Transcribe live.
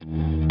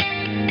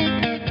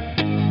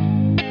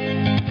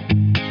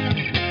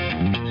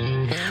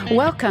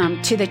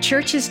Welcome to the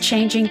Church is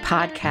Changing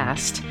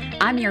podcast.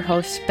 I'm your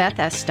host, Beth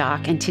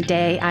Estock, and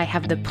today I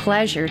have the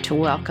pleasure to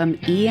welcome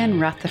Ian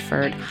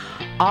Rutherford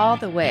all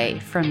the way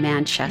from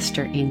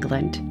Manchester,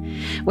 England,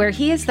 where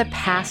he is the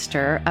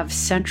pastor of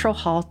Central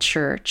Hall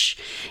Church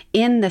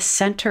in the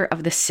center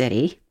of the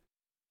city.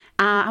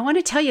 I want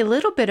to tell you a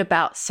little bit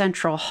about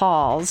Central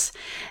Halls.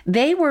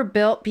 They were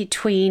built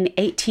between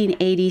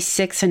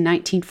 1886 and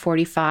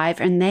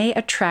 1945, and they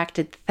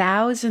attracted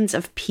thousands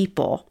of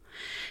people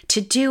to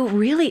do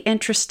really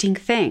interesting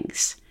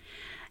things.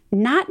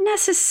 Not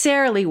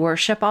necessarily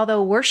worship,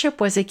 although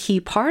worship was a key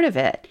part of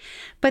it,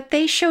 but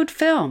they showed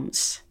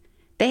films.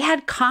 They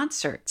had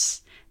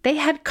concerts. They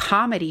had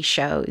comedy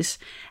shows,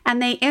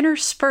 and they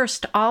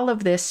interspersed all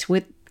of this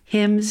with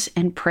hymns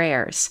and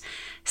prayers.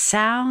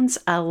 Sounds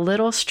a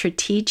little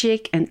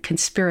strategic and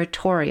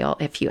conspiratorial,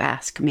 if you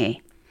ask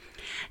me.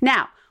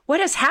 Now, what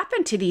has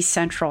happened to these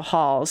central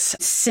halls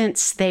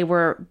since they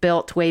were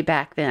built way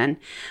back then?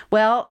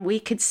 Well, we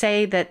could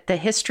say that the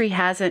history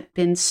hasn't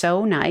been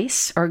so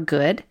nice or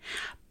good,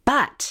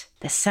 but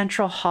the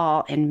Central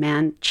Hall in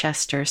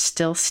Manchester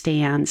still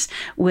stands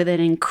with an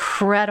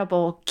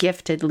incredible,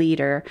 gifted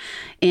leader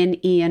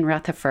in Ian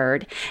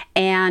Rutherford.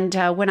 And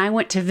when I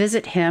went to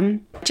visit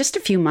him just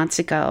a few months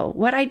ago,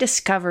 what I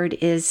discovered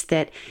is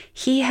that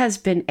he has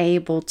been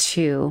able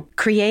to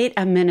create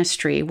a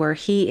ministry where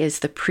he is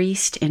the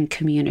priest in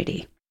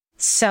community.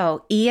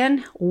 So,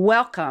 Ian,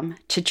 welcome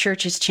to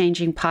Church is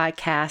Changing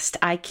podcast.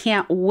 I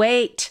can't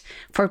wait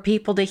for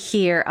people to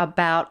hear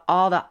about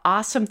all the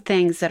awesome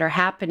things that are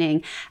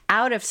happening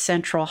out of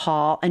Central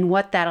Hall and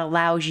what that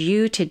allows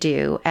you to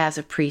do as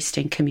a priest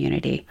in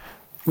community.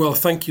 Well,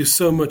 thank you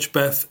so much,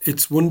 Beth.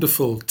 It's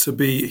wonderful to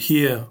be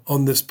here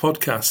on this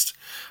podcast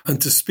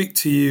and to speak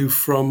to you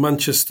from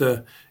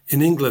Manchester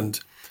in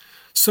England.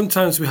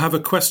 Sometimes we have a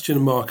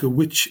question mark of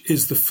which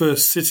is the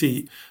first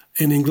city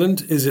in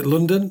England. Is it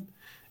London?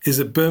 Is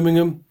it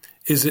Birmingham?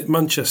 Is it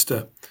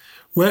Manchester?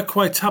 We're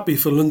quite happy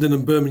for London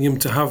and Birmingham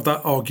to have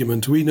that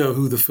argument. We know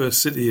who the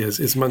first city is.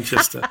 It's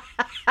Manchester.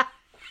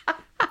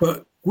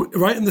 But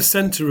right in the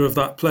centre of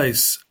that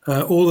place,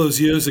 all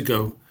those years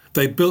ago,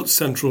 they built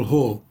Central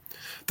Hall.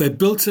 They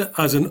built it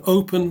as an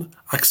open,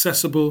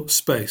 accessible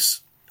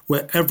space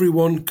where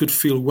everyone could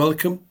feel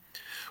welcome,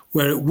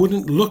 where it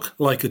wouldn't look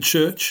like a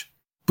church,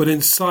 but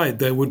inside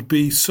there would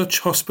be such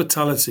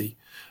hospitality.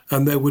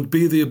 And there would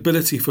be the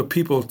ability for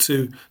people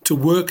to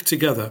work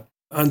together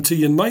and to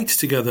unite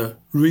together,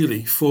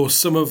 really, for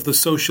some of the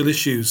social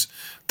issues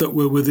that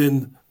were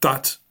within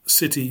that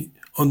city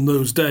on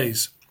those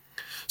days.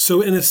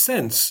 So in a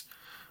sense,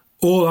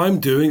 all I'm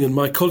doing and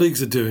my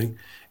colleagues are doing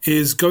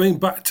is going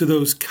back to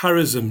those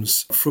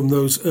charisms from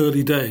those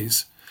early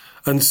days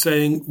and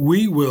saying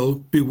we will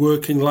be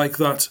working like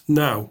that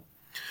now,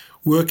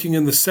 working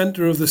in the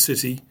centre of the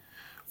city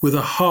with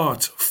a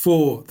heart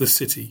for the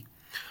city,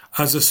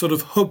 as a sort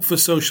of hub for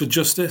social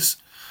justice,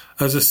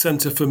 as a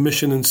centre for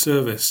mission and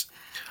service,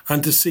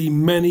 and to see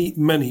many,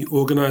 many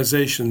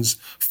organisations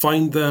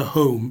find their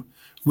home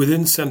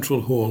within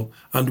Central Hall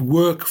and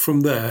work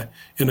from there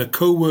in a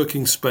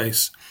co-working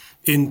space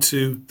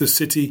into the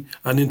city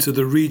and into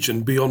the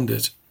region beyond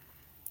it.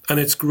 And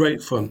it's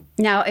great fun.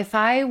 Now, if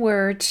I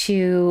were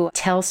to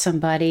tell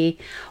somebody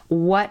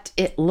what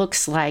it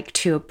looks like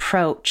to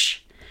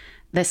approach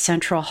the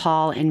Central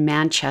Hall in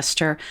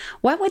Manchester,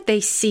 what would they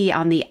see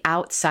on the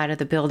outside of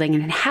the building,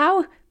 and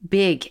how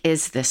big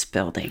is this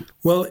building?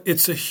 Well,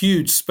 it's a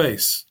huge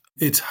space.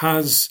 It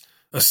has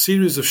a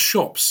series of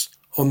shops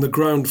on the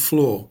ground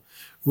floor,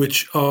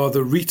 which are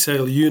the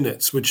retail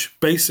units, which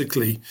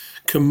basically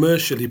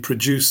commercially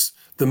produce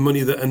the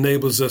money that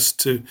enables us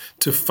to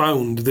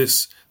found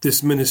this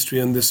ministry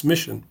and this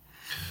mission.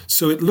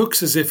 So it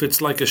looks as if it's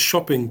like a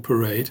shopping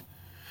parade,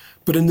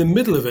 but in the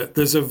middle of it,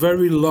 there's a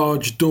very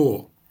large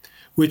door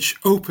which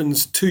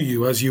opens to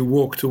you as you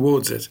walk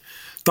towards it.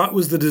 That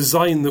was the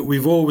design that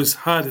we've always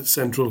had at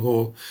Central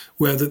Hall,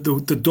 where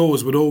the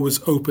doors would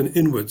always open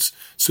inwards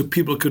so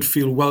people could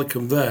feel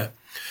welcome there.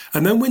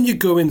 And then when you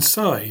go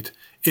inside,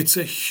 it's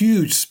a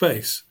huge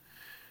space.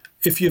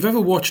 If you've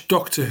ever watched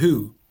Doctor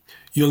Who,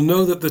 you'll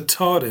know that the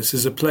TARDIS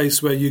is a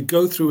place where you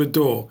go through a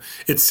door.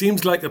 It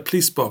seems like a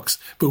police box,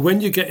 but when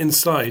you get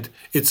inside,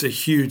 it's a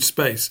huge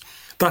space.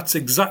 That's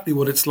exactly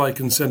what it's like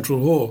in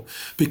Central Hall,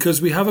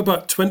 because we have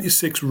about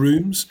 26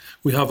 rooms.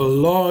 We have a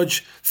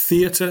large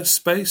theatre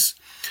space.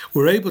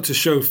 We're able to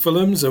show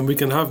films and we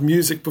can have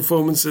music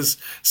performances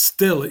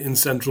still in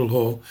Central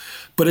Hall.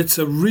 But it's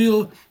a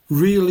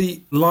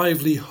really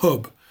lively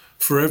hub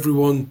for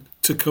everyone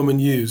to come and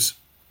use.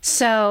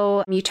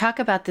 So you talk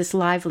about this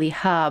lively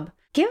hub.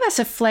 Give us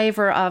a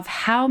flavor of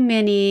how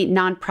many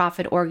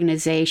nonprofit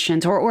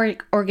organizations or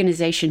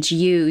organizations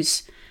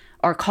use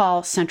or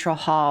call Central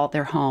Hall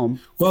their home?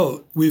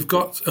 Well, we've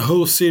got a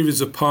whole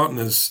series of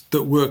partners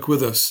that work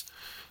with us.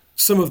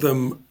 Some of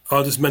them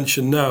I'll just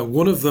mention now.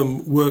 One of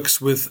them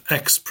works with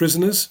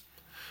ex-prisoners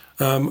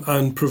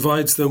and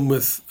provides them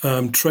with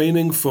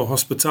training for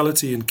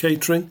hospitality and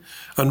catering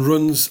and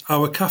runs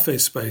our cafe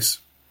space.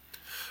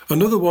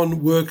 Another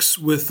one works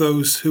with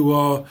those who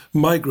are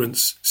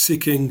migrants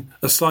seeking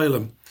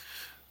asylum.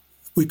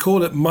 We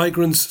call it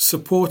migrants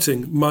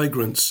supporting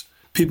migrants.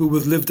 People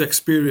with lived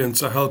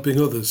experience are helping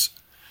others.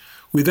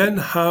 We then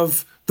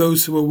have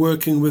those who are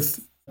working with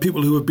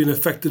people who have been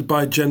affected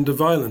by gender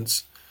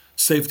violence,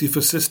 Safety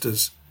for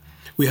Sisters.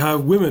 We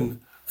have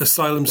women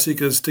asylum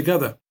seekers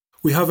together.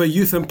 We have a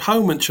youth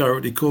empowerment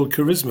charity called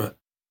Charisma.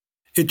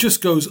 It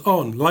just goes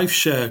on.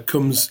 LifeShare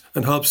comes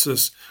and helps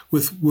us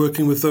with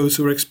working with those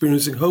who are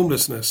experiencing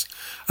homelessness.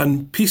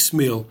 And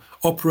Piecemeal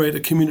operate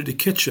a community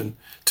kitchen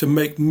to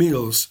make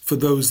meals for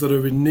those that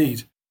are in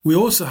need. We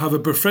also have a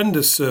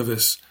Befrienders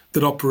service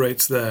that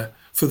operates there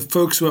for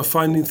folks who are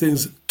finding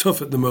things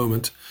tough at the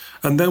moment.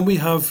 And then we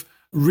have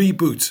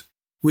Reboot,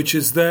 which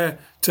is there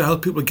to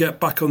help people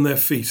get back on their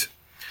feet.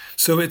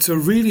 So it's a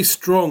really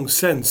strong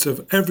sense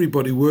of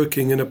everybody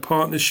working in a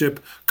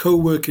partnership,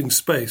 co-working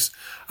space.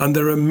 And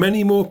there are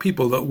many more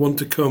people that want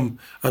to come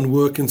and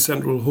work in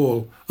Central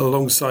Hall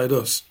alongside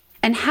us.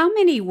 And how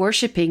many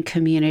worshiping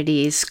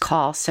communities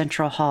call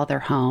Central Hall their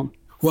home?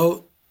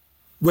 Well,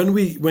 when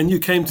you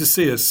came to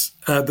see us,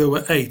 there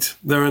were 8.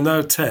 There are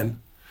now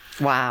 10.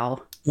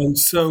 Wow. And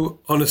so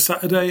on a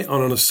Saturday and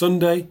on a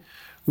Sunday,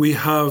 we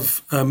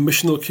have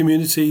missional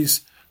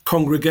communities,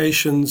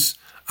 congregations,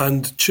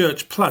 and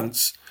church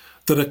plants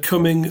that are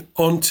coming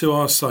onto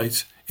our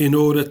site in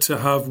order to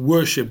have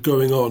worship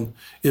going on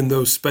in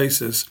those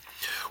spaces.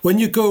 When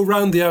you go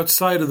around the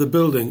outside of the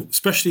building,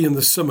 especially in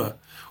the summer,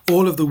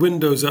 all of the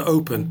windows are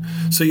open.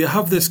 So you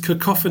have this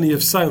cacophony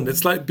of sound.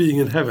 It's like being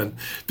in heaven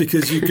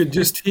because you can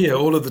just hear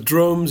all of the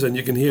drums and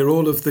you can hear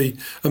all of the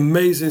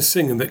amazing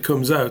singing that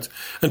comes out.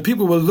 And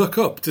people will look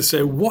up to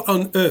say, what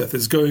on earth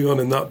is going on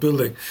in that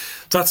building?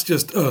 That's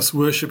just us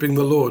worshiping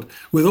the Lord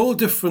with all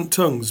different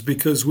tongues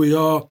because we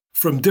are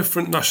from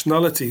different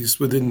nationalities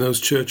within those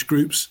church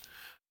groups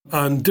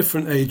and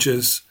different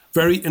ages,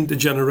 very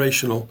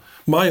intergenerational.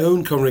 My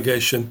own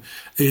congregation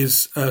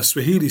is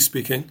Swahili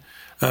speaking,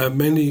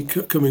 mainly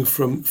coming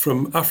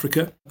from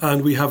Africa,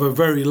 and we have a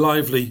very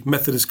lively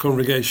Methodist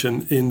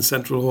congregation in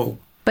Central Hall.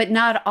 But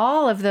not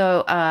all of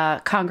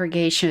the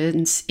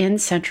congregations in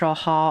Central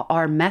Hall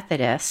are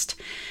Methodist.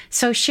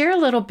 So share a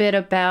little bit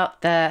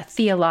about the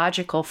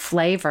theological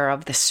flavor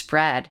of the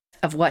spread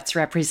of what's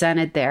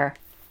represented there.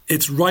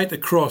 It's right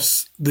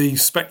across the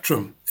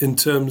spectrum in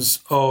terms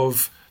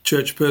of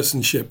church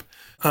personship.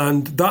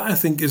 And that, I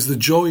think, is the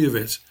joy of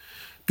it,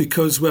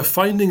 because we're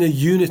finding a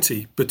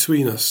unity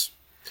between us.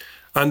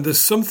 And there's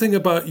something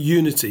about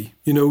unity.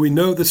 You know, we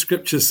know the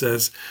scripture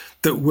says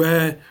that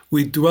where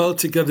we dwell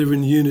together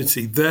in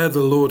unity, there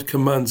the Lord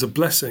commands a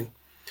blessing.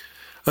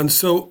 And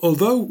so,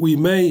 although we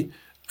may,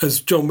 as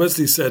John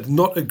Wesley said,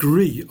 not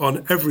agree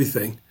on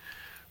everything,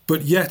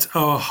 but yet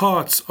our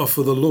hearts are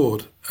for the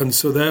Lord. And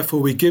so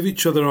therefore we give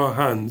each other our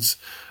hands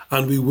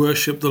and we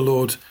worship the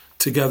Lord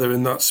together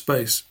in that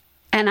space.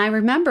 And I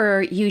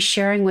remember you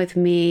sharing with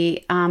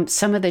me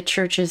some of the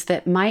churches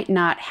that might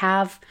not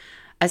have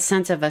a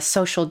sense of a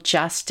social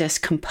justice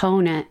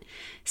component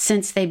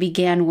since they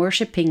began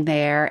worshiping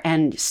there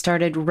and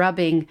started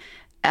rubbing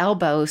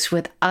elbows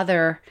with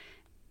other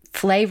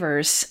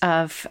flavors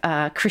of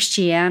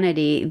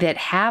Christianity that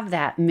have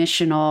that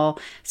missional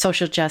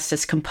social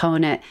justice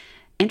component.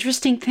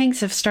 Interesting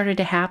things have started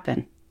to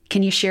happen.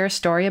 Can you share a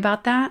story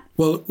about that?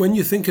 Well, when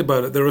you think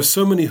about it, there are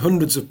so many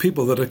hundreds of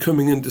people that are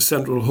coming into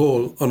Central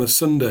Hall on a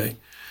Sunday.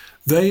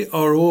 They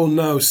are all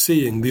now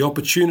seeing the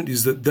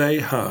opportunities that they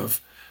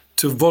have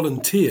to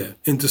volunteer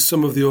into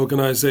some of the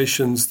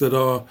organizations that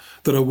are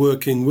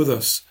working with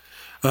us.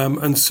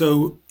 And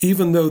so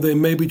even though they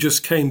maybe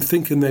just came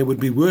thinking they would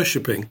be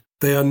worshiping,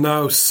 they are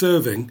now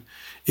serving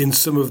in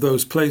some of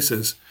those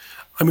places.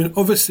 I mean,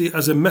 obviously,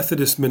 as a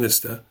Methodist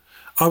minister,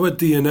 our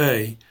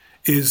DNA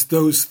is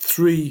those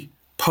 3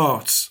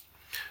 parts: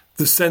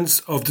 the sense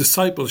of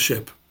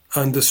discipleship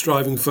and the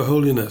striving for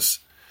holiness,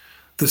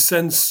 the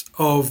sense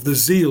of the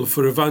zeal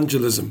for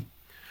evangelism,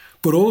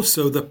 but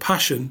also the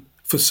passion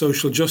for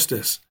social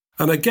justice.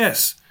 And I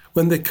guess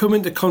when they come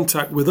into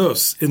contact with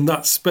us in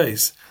that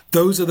space,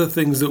 those are the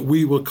things that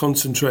we will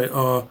concentrate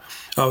our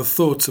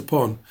thoughts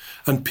upon.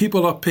 And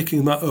people are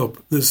picking that up.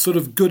 There's sort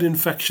of good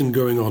infection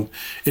going on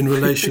in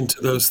relation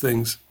to those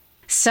things.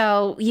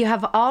 So you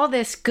have all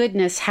this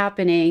goodness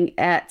happening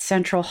at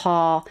Central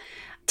Hall.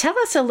 Tell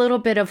us a little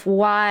bit of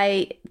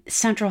why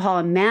Central Hall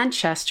in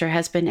Manchester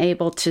has been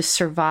able to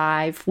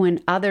survive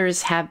when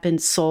others have been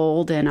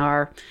sold in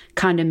our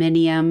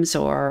condominiums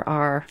or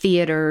our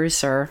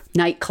theaters or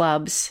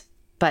nightclubs,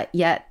 but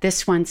yet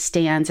this one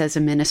stands as a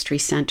ministry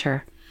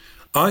center.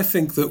 I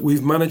think that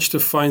we've managed to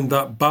find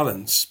that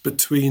balance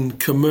between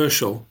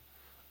commercial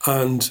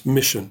and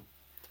mission.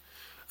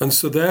 And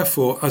so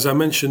therefore, as I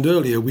mentioned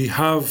earlier, we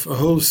have a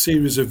whole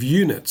series of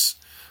units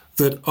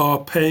that are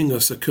paying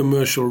us a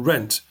commercial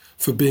rent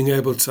for being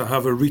able to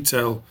have a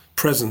retail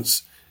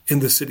presence in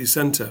the city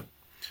centre.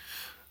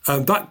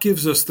 And that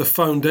gives us the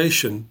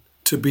foundation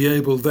to be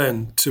able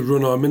then to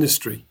run our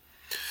ministry.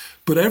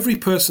 But every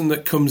person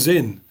that comes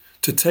in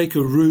to take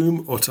a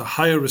room or to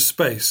hire a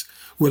space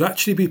will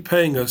actually be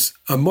paying us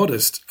a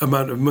modest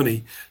amount of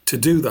money to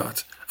do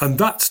that. And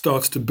that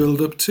starts to build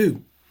up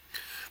too.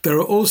 There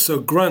are also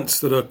grants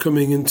that are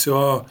coming into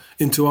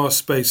our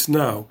space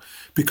now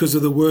because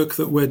of the work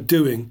that we're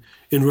doing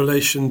in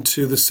relation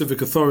to the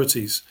civic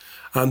authorities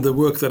and the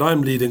work that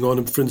I'm leading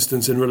on, for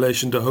instance, in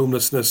relation to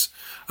homelessness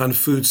and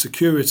food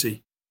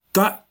security.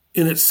 That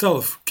in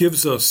itself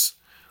gives us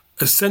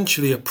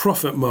essentially a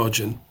profit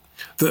margin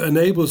that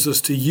enables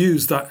us to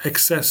use that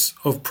excess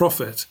of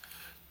profit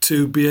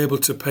to be able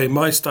to pay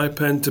my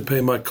stipend, to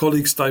pay my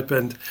colleague's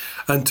stipend,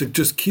 and to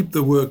just keep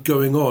the work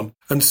going on.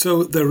 And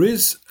so there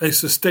is a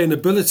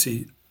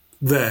sustainability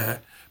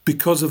there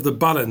because of the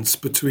balance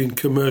between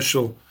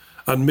commercial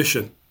and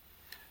mission.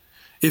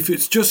 If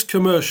it's just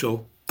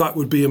commercial, that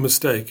would be a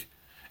mistake.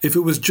 If it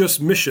was just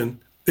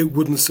mission, it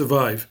wouldn't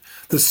survive.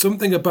 There's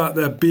something about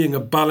there being a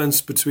balance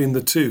between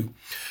the two.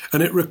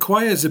 And it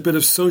requires a bit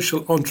of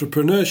social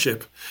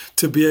entrepreneurship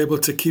to be able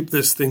to keep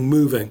this thing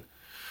moving.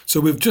 So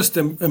we've just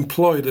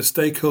employed a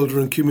stakeholder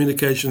and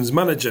communications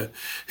manager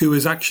who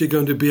is actually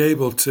going to be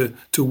able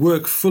to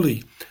work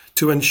fully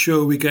to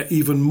ensure we get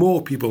even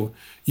more people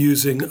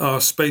using our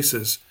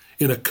spaces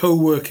in a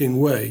co-working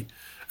way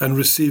and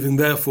receiving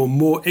therefore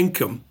more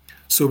income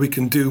so we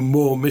can do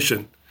more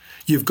mission.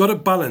 You've got to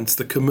balance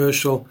the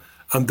commercial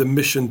and the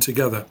mission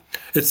together.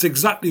 It's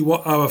exactly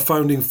what our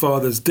founding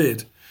fathers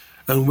did,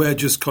 and we're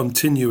just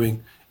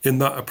continuing in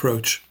that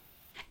approach.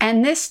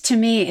 And this, to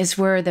me, is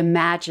where the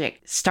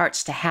magic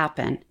starts to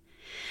happen.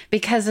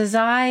 Because as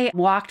I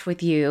walked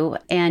with you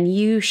and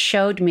you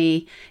showed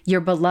me your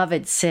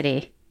beloved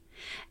city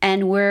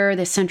and where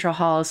the Central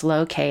Hall is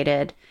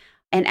located,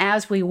 and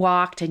as we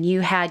walked and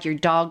you had your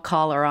dog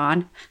collar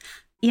on,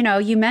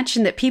 you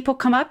mentioned that people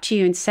come up to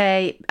you and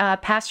say,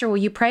 Pastor, will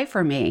you pray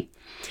for me?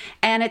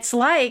 And it's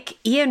like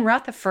Ian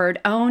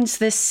Rutherford owns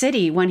this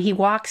city when he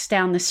walks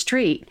down the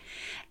street.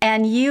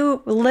 And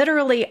you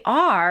literally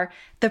are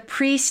the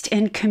priest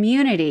in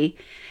community.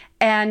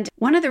 And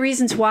one of the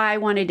reasons why I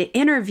wanted to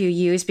interview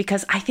you is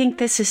because I think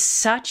this is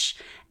such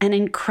an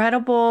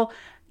incredible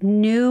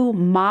new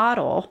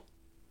model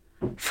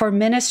for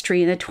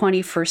ministry in the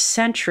 21st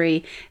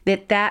century,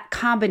 that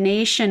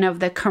combination of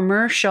the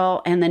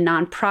commercial and the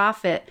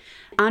nonprofit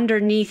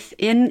underneath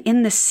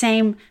in the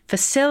same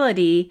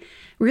facility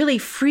really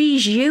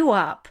frees you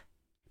up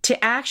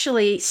to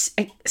actually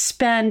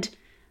spend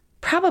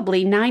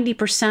probably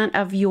 90%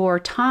 of your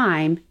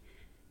time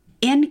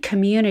in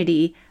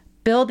community,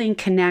 building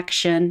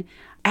connection,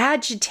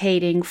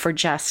 agitating for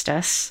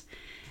justice.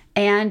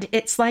 And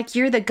it's like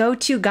you're the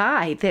go-to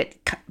guy that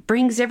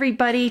brings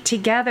everybody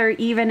together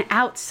even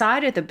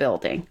outside of the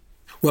building.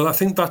 Well, I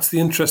think that's the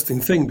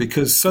interesting thing,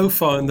 because so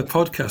far in the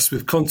podcast,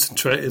 we've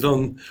concentrated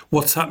on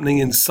what's happening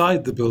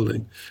inside the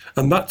building.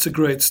 And that's a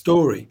great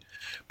story.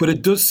 But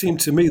it does seem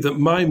to me that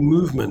my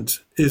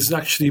movement is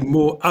actually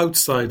more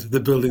outside the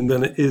building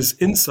than it is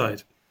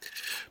inside.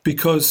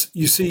 Because,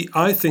 you see,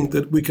 I think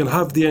that we can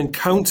have the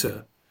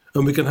encounter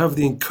and we can have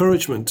the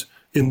encouragement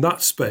in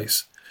that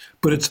space,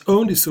 but it's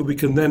only so we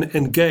can then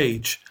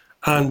engage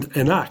and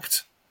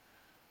enact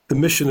the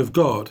mission of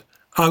God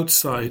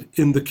outside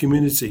in the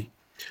community.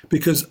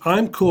 Because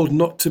I'm called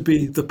not to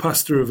be the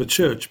pastor of a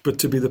church, but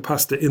to be the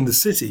pastor in the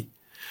city.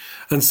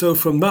 And so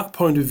from that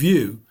point of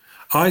view,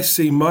 I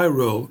see my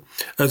role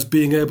as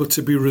being able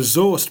to be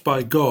resourced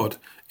by God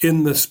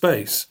in the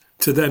space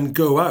to then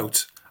go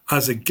out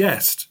as a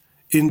guest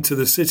into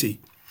the city.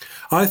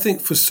 I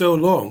think for so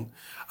long,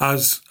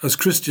 as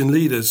Christian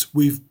leaders,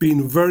 we've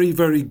been very,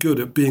 very good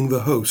at being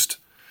the host.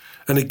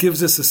 And it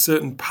gives us a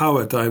certain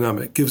power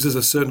dynamic, gives us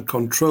a certain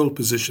control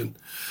position.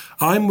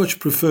 I much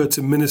prefer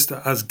to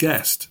minister as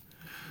guest.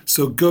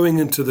 So going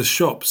into the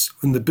shops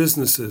and the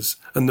businesses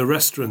and the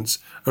restaurants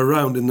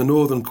around in the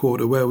Northern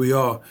Quarter where we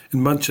are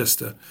in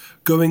Manchester,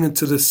 going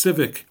into the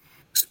civic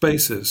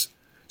spaces,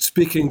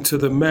 speaking to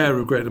the mayor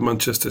of Greater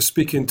Manchester,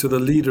 speaking to the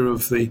leader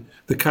of the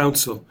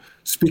council,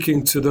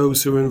 speaking to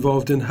those who are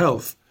involved in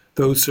health,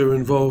 those who are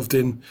involved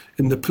in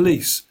the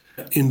police,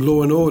 in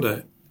law and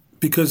order,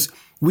 because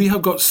we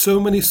have got so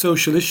many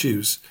social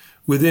issues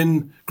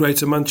within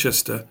Greater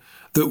Manchester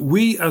that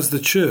we as the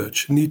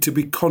church need to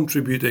be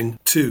contributing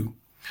to.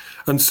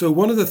 And so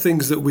one of the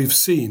things that we've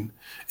seen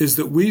is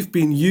that we've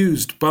been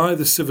used by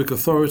the civic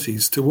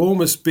authorities to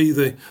almost be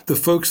the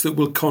folks that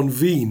will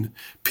convene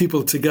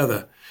people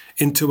together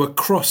into a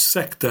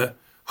cross-sector,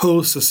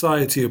 whole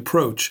society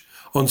approach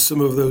on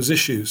some of those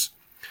issues.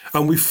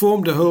 And we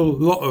formed a whole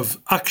lot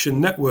of action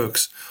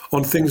networks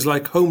on things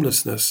like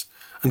homelessness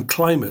and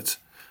climate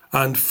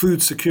and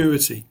food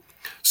security.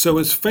 So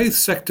as faith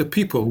sector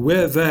people,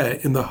 we're there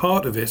in the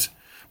heart of it,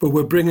 but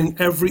we're bringing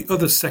every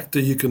other sector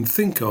you can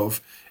think of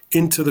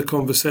into the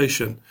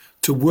conversation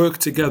to work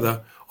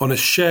together on a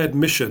shared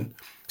mission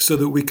so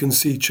that we can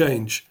see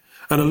change.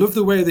 And I love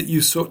the way that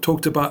you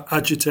talked about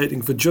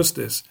agitating for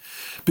justice,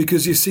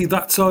 because you see,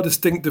 that's our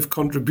distinctive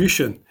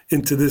contribution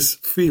into this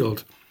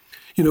field.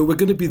 You know, we're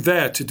going to be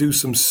there to do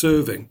some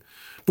serving,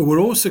 but we're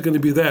also going to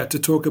be there to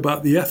talk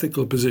about the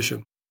ethical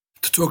position,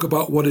 to talk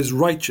about what is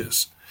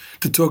righteous,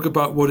 to talk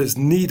about what is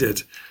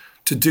needed,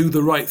 to do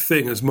the right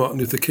thing, as Martin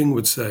Luther King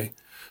would say.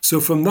 So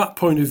from that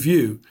point of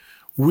view,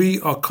 we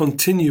are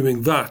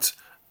continuing that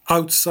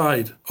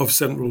outside of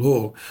Central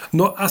Hall,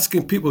 not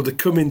asking people to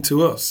come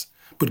into us,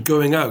 but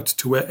going out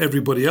to where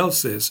everybody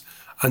else is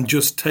and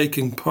just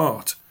taking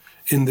part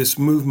in this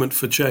movement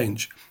for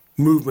change,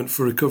 movement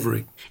for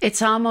recovery.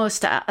 It's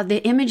almost,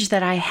 the image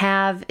that I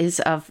have is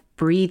of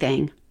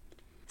breathing.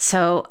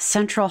 So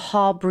Central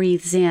Hall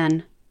breathes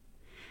in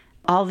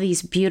all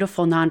these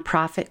beautiful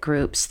nonprofit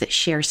groups that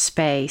share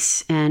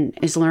space and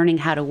is learning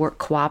how to work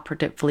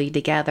cooperatively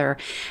together.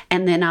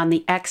 And then on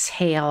the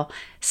exhale,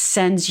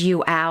 sends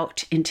you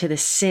out into the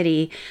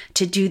city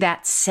to do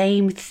that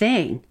same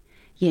thing.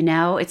 You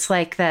know, it's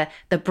like the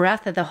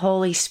breath of the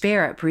Holy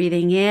Spirit,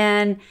 breathing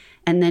in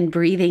and then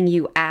breathing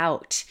you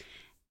out.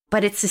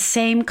 But it's the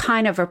same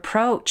kind of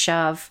approach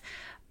of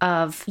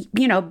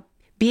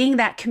being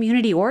that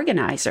community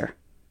organizer,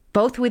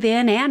 both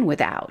within and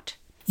without.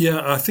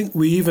 Yeah, I think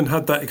we even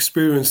had that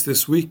experience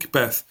this week,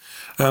 Beth.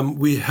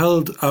 We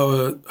held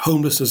our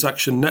Homelessness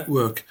Action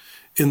Network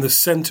in the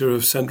centre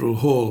of Central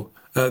Hall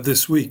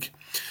this week.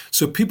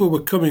 So people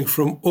were coming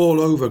from all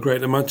over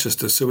Greater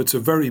Manchester. So it's a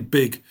very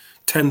big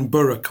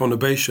 10-borough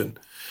conurbation.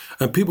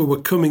 And people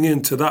were coming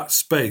into that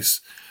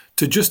space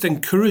to just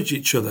encourage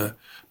each other,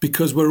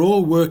 because we're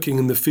all working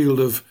in the field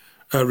of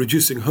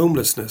reducing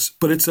homelessness.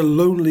 But it's a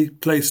lonely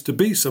place to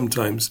be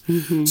sometimes.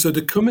 Mm-hmm. So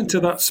to come into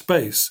that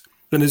space,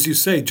 and as you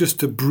say, just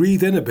to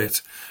breathe in a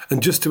bit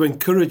and just to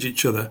encourage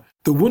each other,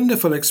 the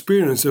wonderful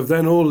experience of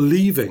then all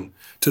leaving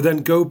to then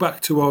go back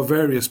to our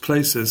various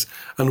places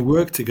and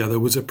work together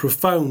was a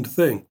profound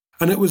thing.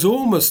 And it was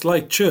almost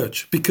like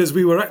church, because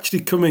we were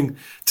actually coming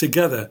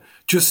together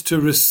just to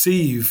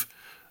receive,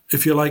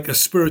 if you like, a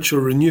spiritual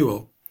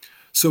renewal.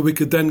 So we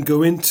could then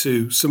go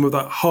into some of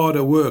that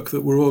harder work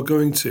that we're all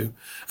going to.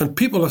 And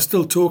people are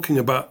still talking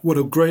about what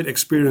a great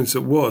experience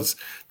it was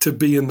to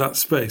be in that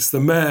space. The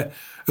Mayor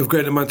of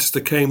Greater Manchester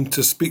came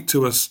to speak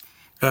to us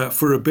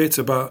for a bit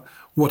about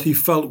what he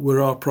felt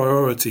were our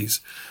priorities.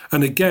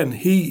 And again,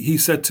 he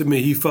said to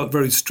me he felt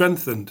very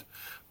strengthened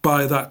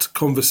by that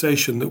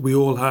conversation that we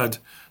all had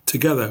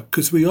together,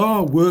 because we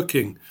are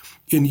working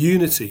in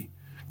unity.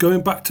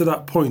 Going back to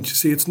that point, you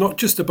see, it's not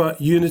just about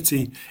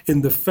unity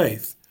in the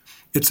faith.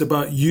 It's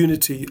about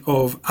unity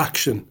of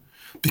action,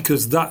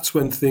 because that's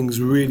when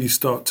things really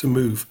start to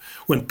move,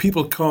 when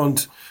people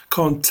can't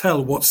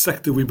tell what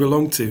sector we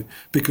belong to,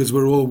 because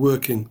we're all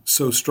working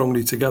so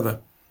strongly together.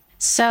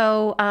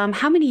 So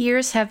how many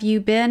years have you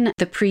been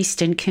the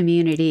priest in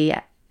community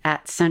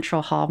at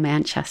Central Hall,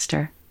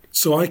 Manchester?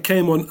 So I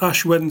came on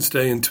Ash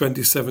Wednesday in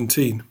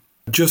 2017,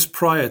 just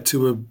prior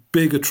to a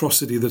big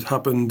atrocity that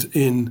happened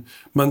in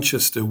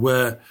Manchester,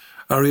 where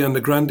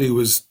Ariana Grande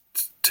was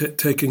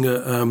taking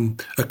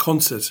a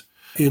concert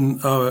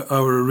in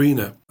our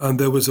arena, and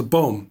there was a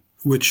bomb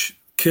which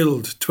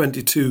killed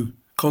 22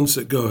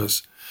 concert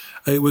goers.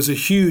 It was a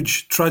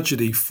huge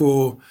tragedy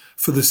for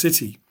the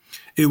city.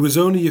 It was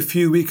only a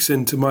few weeks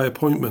into my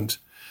appointment,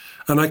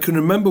 and I can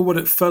remember what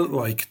it felt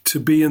like to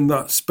be in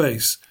that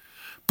space.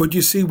 But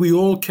you see, we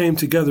all came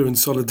together in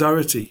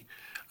solidarity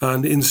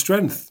and in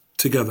strength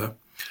together.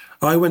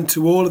 I went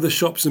to all of the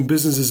shops and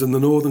businesses in the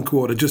Northern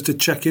Quarter just to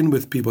check in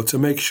with people to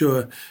make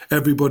sure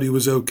everybody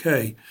was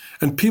okay.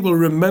 And people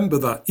remember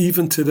that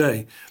even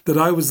today, that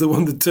I was the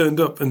one that turned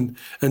up and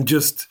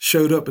just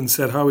showed up and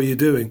said, "How are you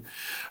doing?"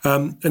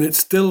 And it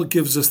still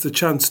gives us the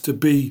chance to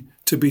be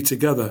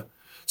together.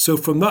 So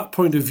from that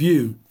point of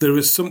view, there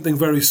is something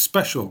very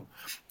special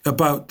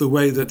about the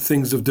way that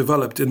things have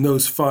developed in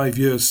those 5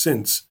 years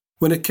since.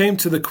 When it came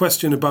to the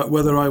question about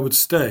whether I would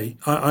stay,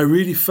 I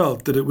really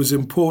felt that it was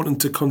important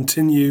to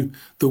continue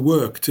the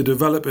work, to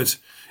develop it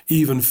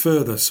even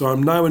further. So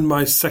I'm now in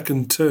my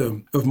second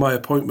term of my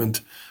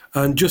appointment,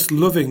 and just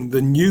loving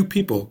the new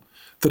people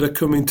that are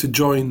coming to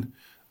join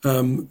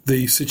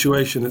the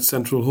situation at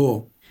Central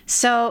Hall.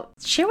 So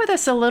share with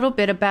us a little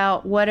bit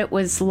about what it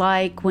was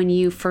like when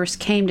you first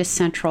came to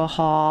Central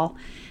Hall,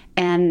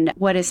 and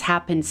what has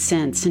happened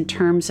since in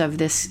terms of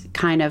this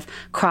kind of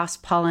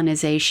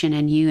cross-pollination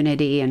and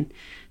unity and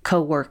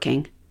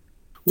co-working.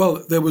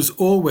 Well, there was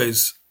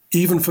always,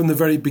 even from the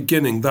very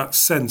beginning, that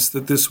sense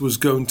that this was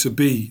going to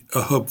be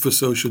a hub for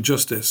social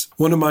justice.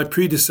 One of my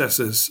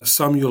predecessors,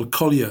 Samuel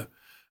Collier,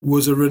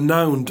 was a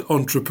renowned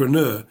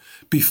entrepreneur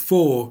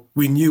before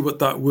we knew what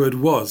that word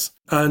was.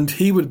 And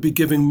he would be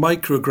giving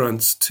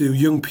microgrants to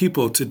young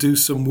people to do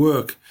some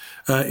work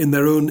in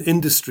their own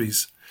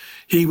industries.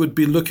 He would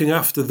be looking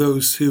after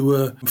those who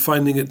were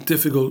finding it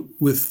difficult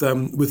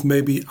with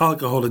maybe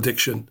alcohol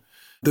addiction.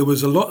 There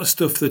was a lot of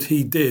stuff that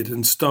he did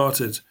and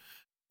started,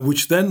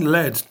 which then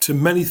led to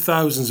many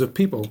thousands of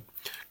people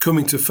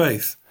coming to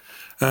faith.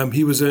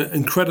 He was an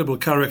incredible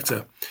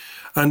character.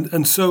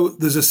 And so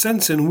there's a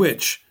sense in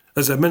which,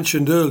 as I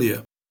mentioned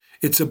earlier,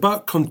 it's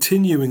about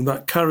continuing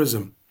that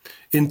charism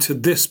into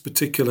this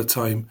particular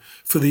time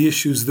for the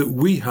issues that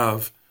we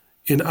have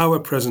in our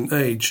present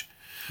age.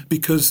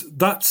 Because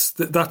that's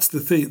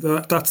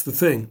the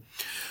thing.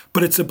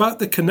 But it's about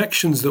the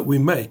connections that we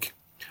make.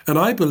 And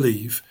I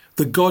believe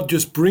that God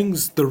just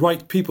brings the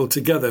right people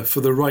together for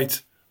the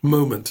right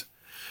moment.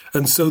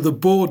 And so the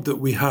board that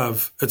we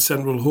have at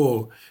Central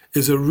Hall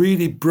is a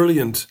really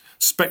brilliant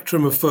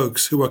spectrum of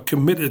folks who are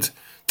committed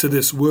to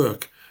this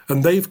work,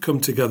 and they've come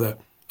together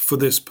for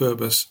this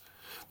purpose.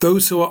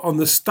 Those who are on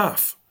the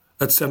staff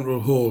at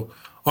Central Hall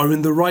are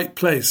in the right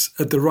place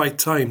at the right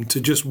time to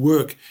just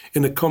work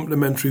in a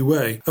complementary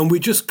way. And we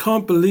just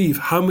can't believe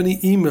how many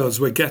emails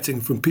we're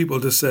getting from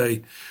people to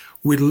say,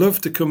 we'd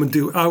love to come and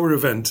do our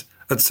event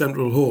at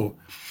Central Hall.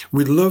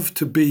 We'd love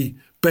to be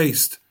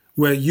based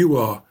where you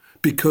are,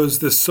 because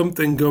there's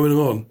something going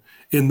on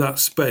in that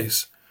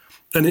space.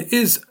 And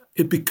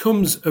it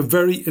becomes a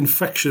very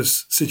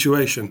infectious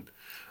situation.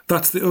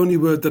 That's the only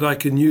word that I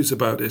can use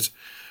about it.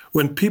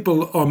 When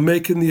people are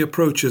making the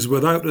approaches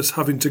without us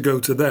having to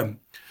go to them,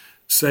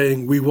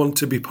 saying we want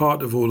to be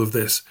part of all of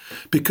this,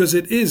 because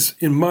it is,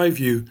 in my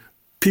view,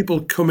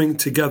 people coming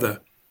together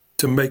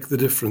to make the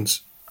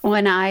difference.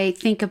 When I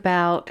think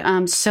about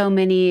so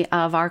many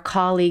of our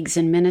colleagues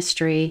in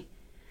ministry,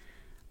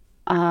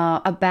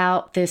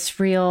 about this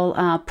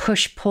real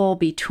push-pull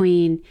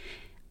between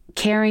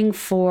caring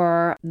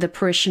for the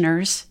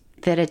parishioners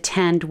that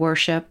attend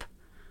worship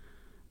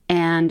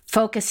and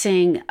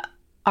focusing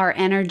our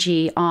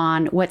energy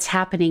on what's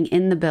happening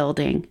in the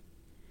building,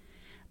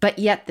 but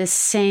yet this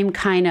same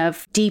kind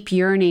of deep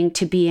yearning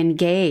to be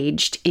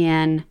engaged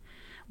in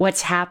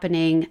what's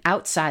happening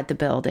outside the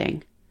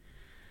building.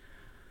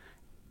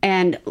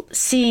 And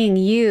seeing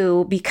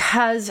you,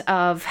 because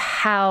of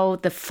how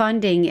the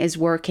funding is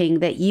working,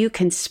 that you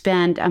can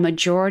spend a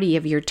majority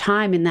of your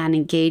time in that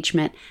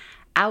engagement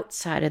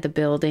outside of the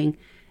building,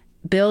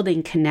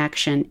 building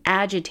connection,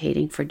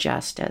 agitating for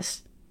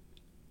justice.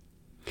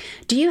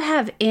 Do you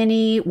have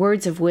any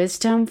words of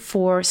wisdom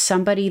for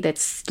somebody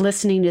that's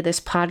listening to this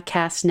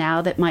podcast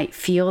now that might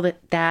feel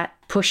that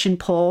push and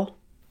pull?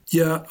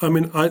 Yeah, I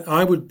mean,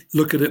 I would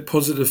look at it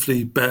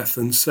positively, Beth,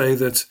 and say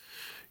that,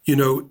 you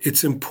know,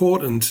 it's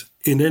important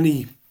in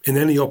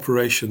any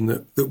operation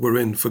that we're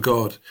in for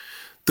God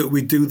that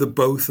we do the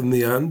both and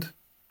the and.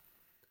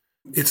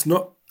 It's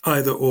not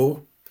either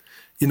or.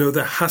 You know,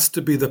 there has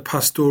to be the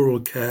pastoral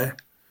care,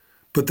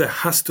 but there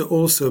has to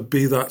also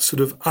be that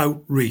sort of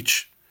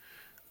outreach,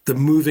 the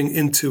moving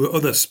into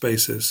other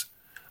spaces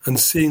and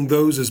seeing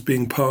those as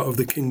being part of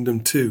the kingdom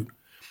too.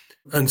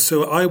 And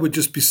so I would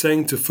just be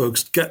saying to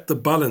folks, get the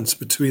balance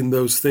between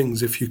those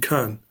things if you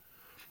can,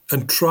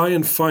 and try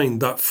and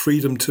find that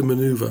freedom to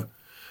maneuver.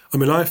 I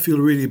mean, I feel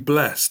really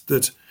blessed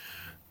that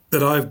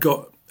I've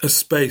got a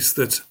space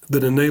that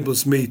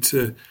enables me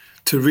to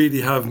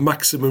really have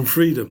maximum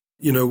freedom,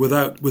 you know,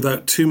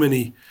 without too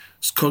many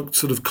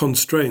sort of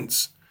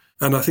constraints.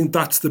 And I think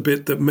that's the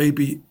bit that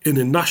maybe in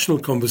a national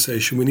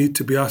conversation, we need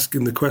to be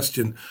asking the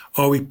question,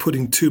 are we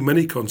putting too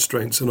many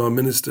constraints on our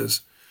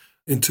ministers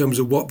in terms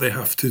of what they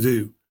have to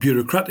do,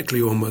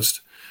 bureaucratically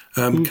almost?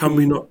 Can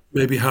we not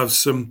maybe have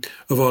some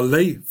of our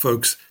lay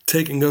folks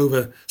taking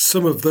over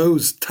some of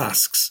those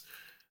tasks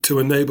to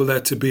enable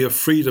there to be a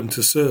freedom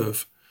to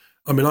serve?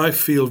 I mean, I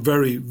feel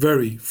very,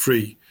 very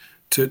free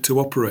to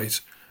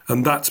operate.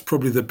 And that's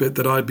probably the bit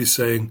that I'd be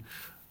saying,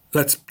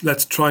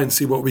 let's try and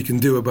see what we can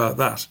do about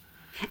that.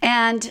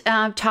 And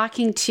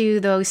talking to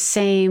those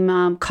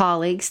same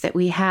colleagues that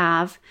we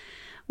have,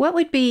 what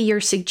would be your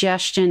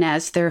suggestion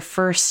as their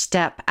first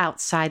step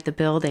outside the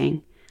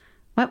building?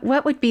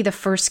 What would be the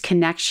first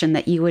connection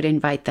that you would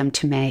invite them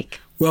to make?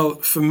 Well,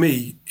 for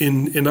me,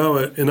 in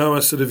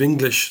our sort of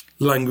English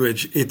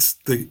language, it's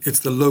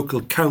the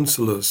local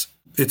councillors.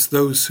 It's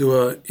those who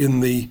are in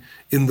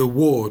the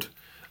ward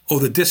or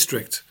the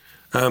district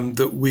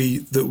that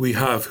we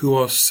have, who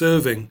are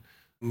serving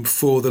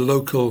for the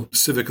local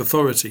civic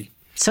authority.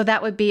 So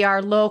that would be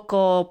our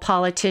local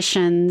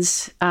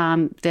politicians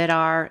that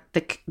are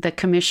the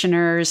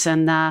commissioners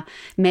and the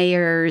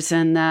mayors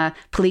and the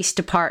police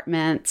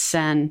departments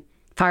and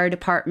fire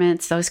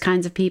departments, those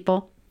kinds of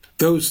people?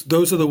 Those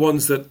are the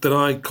ones that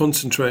I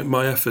concentrate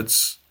my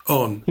efforts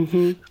on.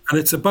 Mm-hmm. And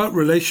it's about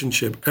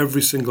relationship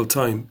every single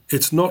time.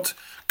 It's not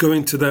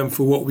going to them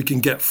for what we can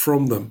get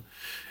from them.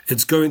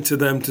 It's going to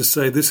them to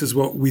say, this is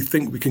what we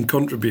think we can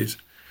contribute.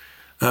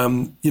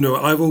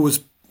 I've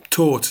always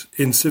taught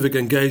in civic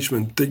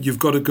engagement that you've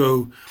got to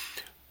go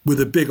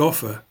with a big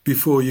offer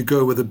before you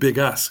go with a big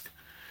ask.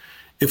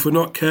 If we're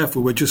not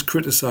careful, we're just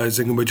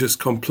criticizing and we're just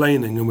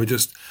complaining and we're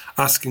just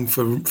asking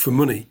for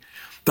money.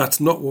 That's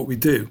not what we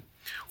do.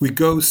 We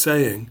go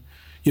saying,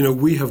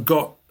 we have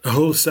got a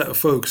whole set of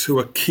folks who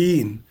are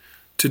keen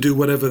to do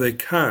whatever they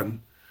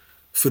can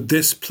for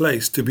this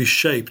place to be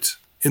shaped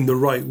in the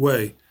right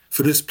way,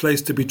 for this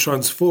place to be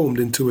transformed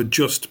into a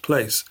just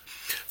place,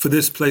 for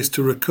this place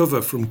to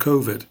recover from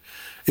COVID.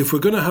 If we're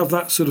going to have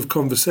that sort of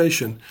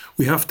conversation,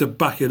 we have to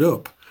back it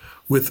up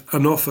with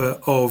an offer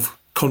of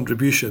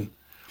contribution.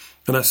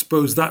 And I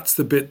suppose that's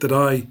the bit that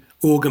I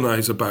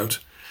organise about,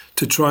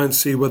 to try and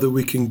see whether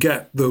we can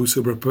get those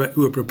who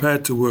are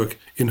prepared to work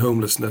in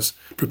homelessness,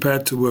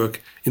 prepared to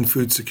work in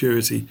food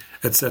security,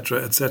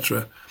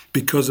 etc.,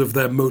 because of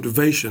their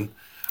motivation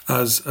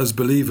as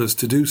believers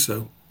to do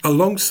so.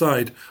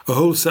 alongside a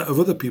whole set of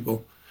other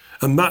people.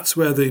 And that's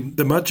where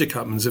the magic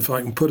happens, if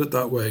I can put it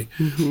that way,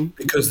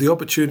 because the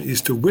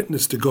opportunities to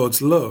witness to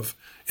God's love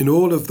in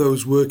all of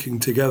those working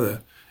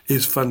together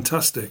is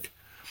fantastic.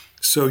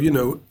 So,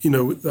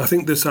 I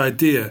think this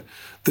idea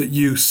that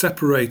you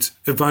separate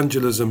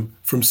evangelism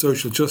from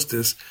social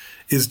justice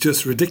is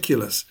just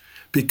ridiculous,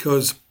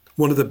 because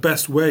one of the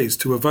best ways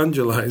to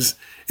evangelize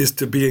is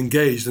to be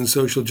engaged in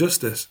social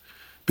justice,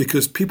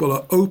 because people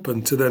are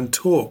open to then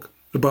talk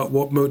about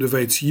what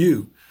motivates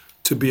you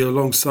to be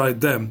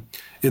alongside them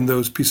in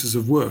those pieces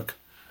of work.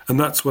 And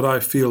that's what I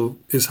feel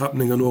is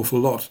happening an awful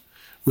lot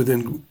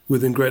within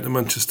Greater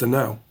Manchester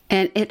now.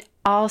 And it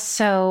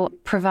also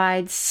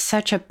provides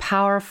such a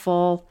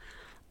powerful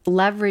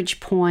leverage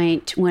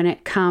point when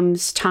it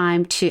comes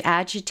time to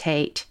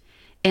agitate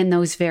in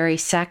those very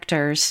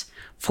sectors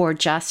for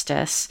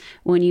justice,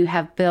 when you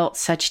have built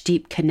such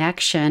deep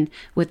connection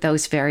with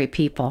those very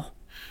people.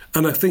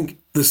 And I think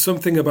there's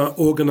something about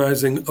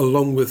organizing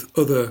along with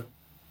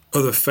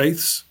other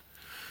faiths,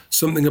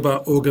 something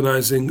about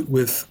organizing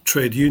with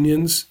trade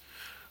unions,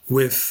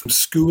 with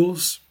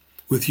schools,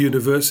 with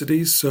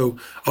universities. So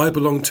I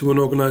belong to an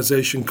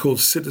organization called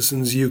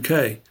Citizens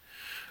UK,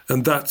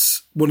 and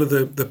that's one of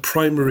the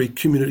primary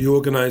community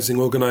organizing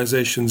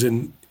organizations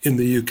in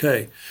the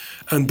UK.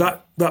 And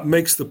that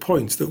makes the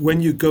point that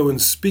when you go and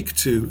speak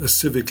to a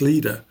civic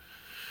leader,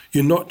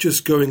 you're not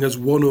just going as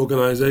one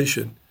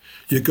organization,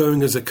 you're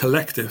going as a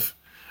collective,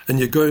 and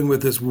you're going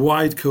with this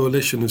wide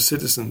coalition of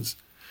citizens,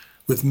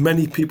 with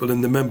many people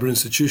in the member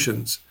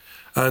institutions.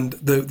 And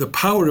the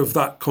power of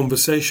that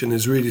conversation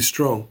is really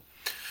strong.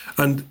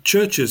 And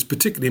churches,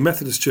 particularly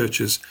Methodist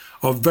churches,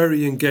 are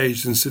very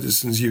engaged in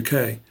Citizens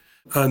UK.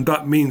 And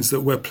that means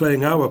that we're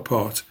playing our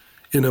part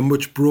in a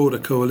much broader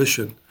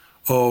coalition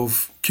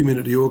of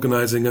community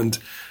organising and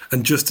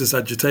justice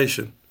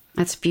agitation.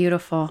 That's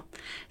beautiful.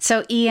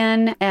 So,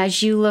 Ian,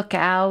 as you look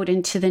out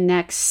into the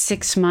next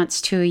 6 months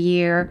to a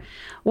year,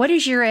 what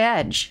is your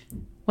edge?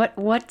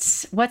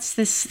 What's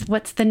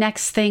the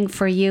next thing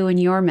for you in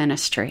your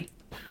ministry?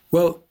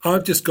 Well,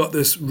 I've just got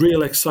this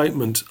real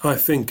excitement, I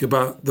think,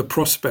 about the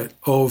prospect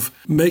of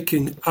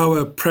making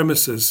our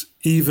premises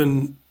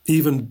even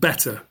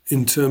better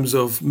in terms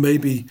of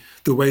maybe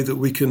the way that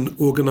we can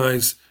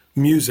organise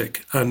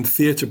music and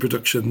theatre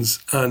productions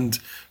and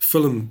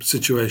film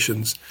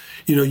situations.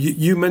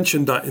 You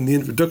mentioned that in the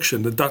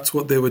introduction, that's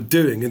what they were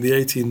doing in the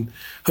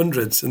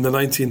 1800s, in the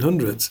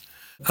 1900s.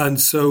 And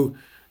so,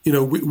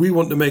 we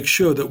want to make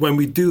sure that when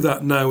we do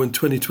that now in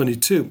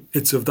 2022,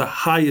 it's of the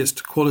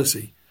highest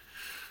quality.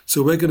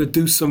 So we're going to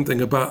do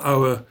something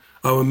about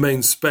our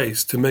main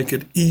space to make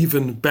it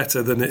even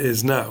better than it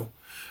is now,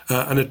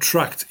 and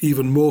attract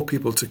even more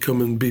people to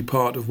come and be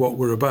part of what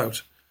we're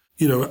about.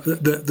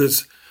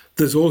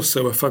 There's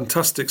also a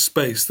fantastic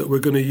space that we're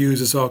going to use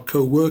as our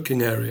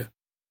co-working area,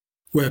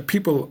 where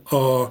people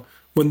are,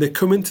 when they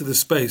come into the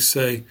space,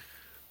 say,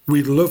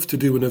 we'd love to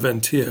do an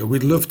event here,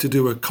 we'd love to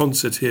do a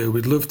concert here,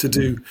 we'd love to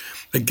do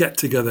a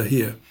get-together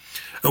here.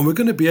 And we're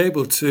going to be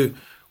able to,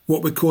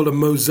 what we call a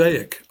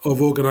mosaic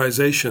of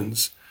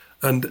organisations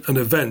and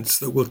events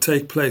that will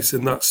take place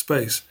in that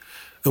space.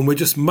 And we're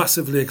just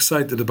massively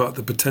excited about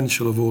the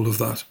potential of all of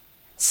that.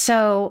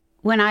 So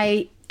when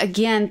I,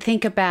 again,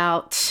 think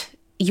about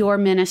your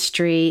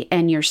ministry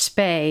and your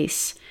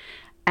space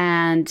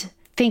and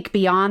think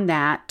beyond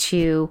that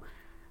to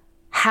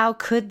how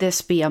could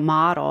this be a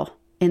model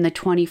in the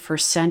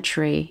 21st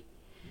century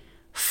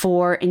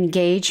for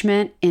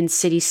engagement in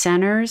city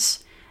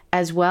centers,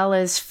 as well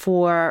as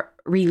for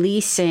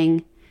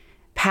releasing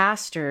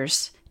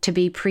pastors to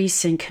be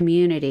priests in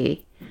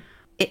community.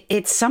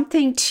 It's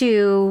something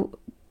to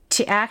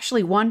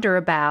actually wonder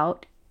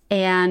about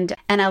and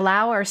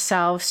allow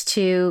ourselves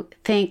to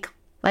think,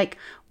 like,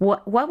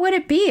 what would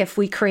it be if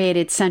we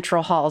created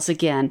central halls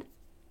again?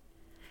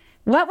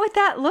 What would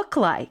that look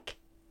like?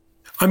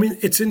 I mean,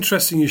 it's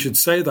interesting you should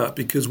say that,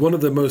 because one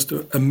of the most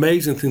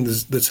amazing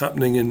things that's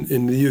happening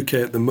in the UK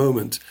at the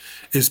moment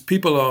is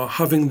people are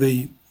having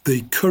the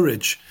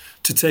courage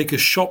to take a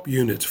shop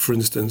unit, for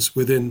instance,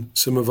 within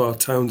some of our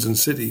towns and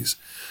cities,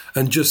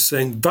 and just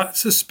saying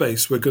that's a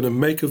space we're going to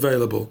make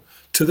available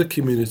to the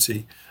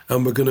community,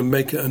 and we're going to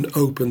make it an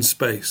open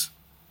space.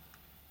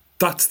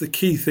 That's the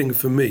key thing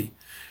for me.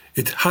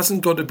 It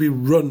hasn't got to be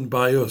run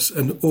by us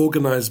and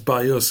organised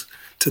by us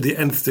to the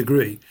nth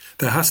degree.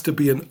 There has to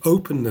be an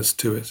openness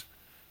to it,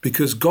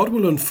 because God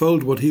will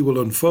unfold what he will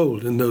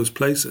unfold in those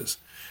places.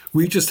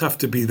 We just have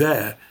to be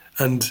there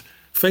and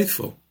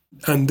faithful.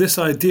 And this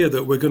idea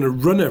that we're going to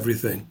run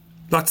everything,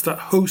 that's that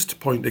host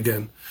point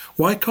again.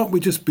 Why can't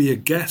we just be a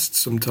guest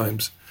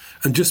sometimes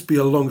and just be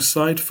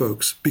alongside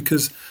folks?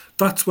 Because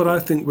that's what I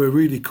think we're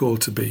really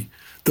called to be,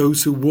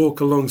 those who walk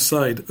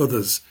alongside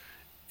others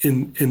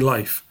in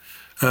life.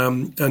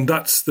 And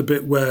that's the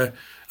bit where,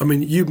 I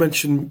mean, you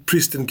mentioned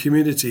priest and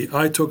community.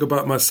 I talk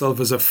about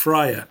myself as a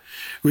friar,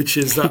 which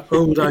is that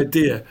old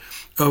idea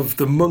of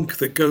the monk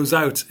that goes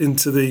out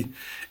into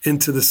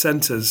the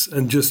centres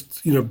and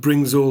just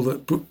brings all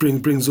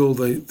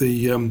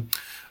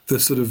the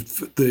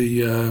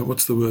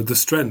the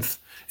strength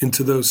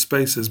into those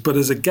spaces, but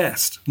as a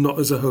guest, not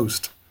as a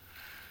host.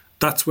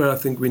 That's where I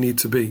think we need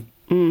to be.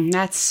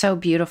 That's so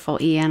beautiful,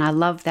 Ian. I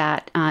love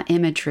that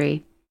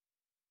imagery.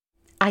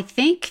 I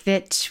think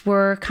that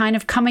we're kind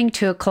of coming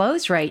to a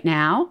close right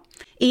now.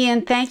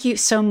 Ian, thank you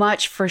so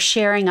much for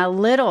sharing a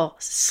little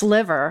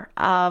sliver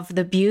of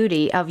the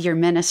beauty of your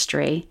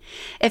ministry.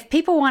 If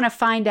people want to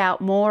find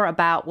out more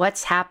about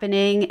what's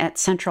happening at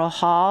Central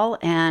Hall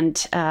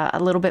and a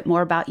little bit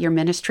more about your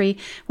ministry,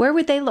 where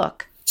would they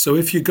look? So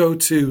if you go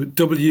to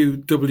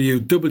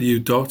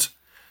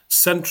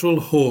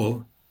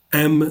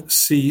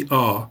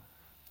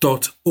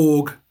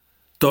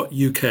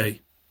www.centralhallmcr.org.uk,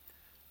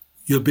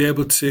 you'll be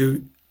able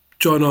to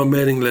join our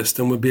mailing list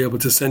and we'll be able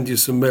to send you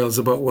some mails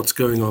about what's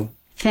going on.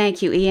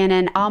 Thank you, Ian,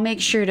 and I'll make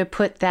sure to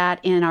put that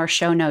in our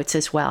show notes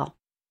as well.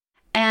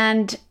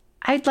 And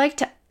I'd like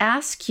to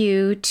ask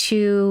you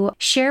to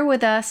share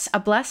with us a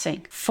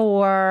blessing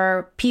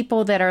for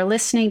people that are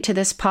listening to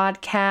this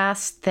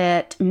podcast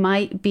that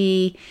might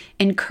be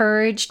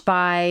encouraged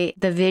by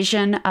the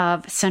vision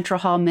of Central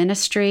Hall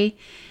Ministry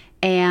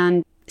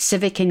and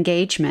civic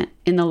engagement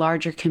in the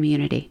larger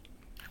community.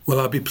 Well,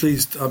 I'll be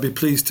pleased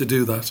to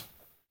do that.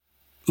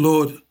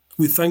 Lord,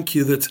 we thank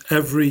you that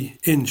every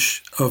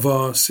inch of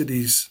our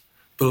cities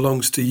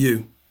belongs to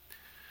you.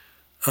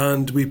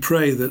 And we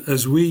pray that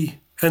as we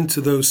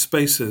enter those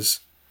spaces,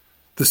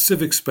 the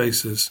civic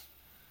spaces,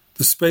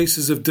 the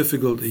spaces of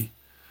difficulty,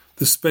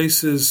 the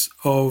spaces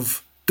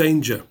of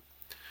danger,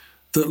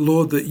 that,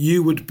 Lord, that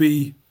you would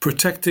be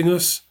protecting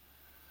us,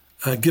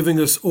 giving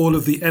us all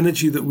of the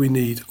energy that we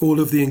need, all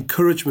of the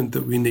encouragement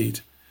that we need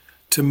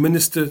to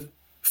minister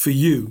for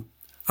you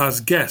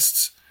as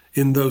guests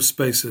in those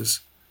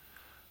spaces.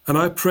 And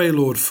I pray,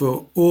 Lord,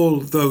 for all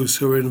those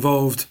who are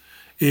involved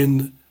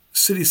in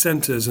city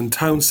centres and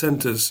town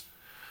centres,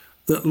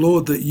 that,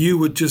 Lord, that you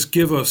would just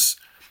give us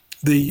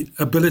the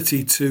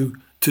ability to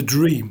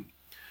dream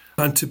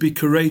and to be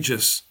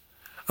courageous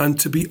and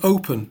to be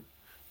open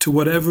to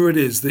whatever it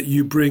is that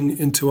you bring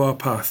into our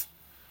path.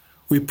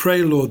 We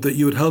pray, Lord, that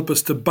you would help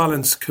us to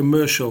balance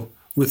commercial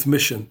with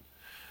mission.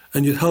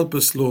 And you'd help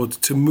us, Lord,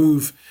 to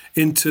move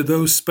into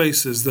those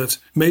spaces that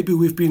maybe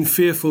we've been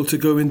fearful to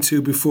go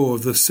into before,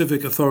 of the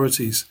civic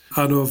authorities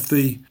and of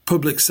the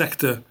public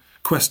sector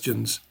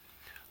questions.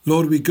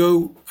 Lord, we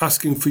go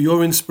asking for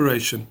your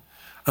inspiration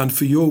and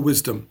for your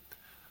wisdom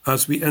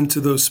as we enter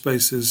those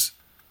spaces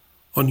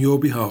on your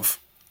behalf.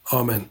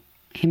 Amen.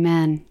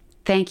 Amen.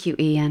 Thank you,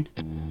 Ian.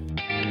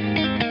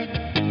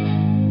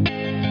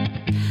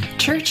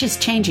 Church is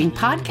Changing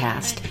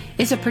podcast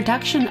is a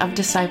production of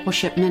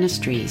Discipleship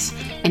Ministries,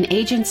 an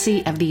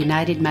agency of the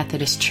United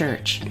Methodist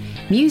Church.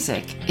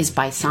 Music is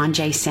by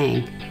Sanjay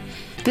Singh.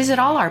 Visit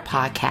all our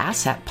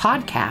podcasts at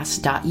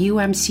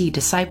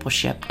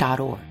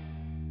podcast.umcdiscipleship.org.